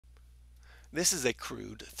This is a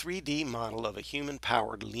crude 3D model of a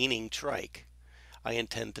human-powered leaning trike I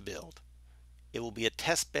intend to build. It will be a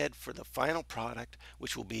test bed for the final product,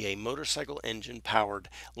 which will be a motorcycle engine-powered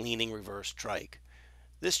leaning reverse trike.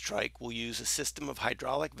 This trike will use a system of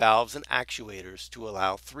hydraulic valves and actuators to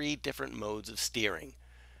allow 3 different modes of steering.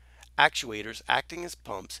 Actuators acting as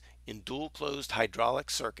pumps in dual closed hydraulic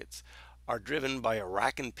circuits are driven by a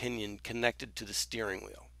rack and pinion connected to the steering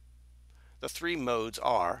wheel. The 3 modes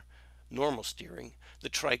are normal steering. The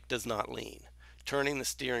trike does not lean. Turning the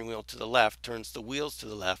steering wheel to the left turns the wheels to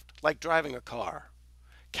the left like driving a car.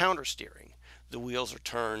 Counter steering. The wheels are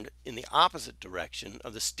turned in the opposite direction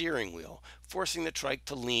of the steering wheel, forcing the trike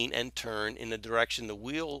to lean and turn in the direction the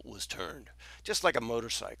wheel was turned, just like a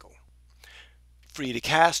motorcycle. Free to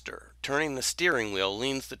caster. Turning the steering wheel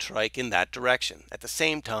leans the trike in that direction. At the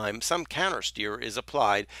same time, some counter steer is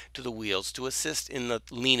applied to the wheels to assist in the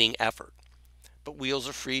leaning effort. But wheels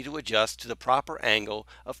are free to adjust to the proper angle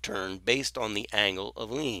of turn based on the angle of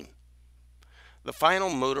lean. The final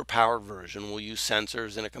motor-powered version will use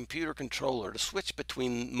sensors and a computer controller to switch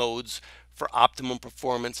between modes for optimum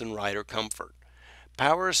performance and rider comfort.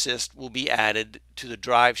 Power assist will be added to the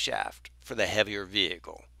drive shaft for the heavier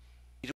vehicle.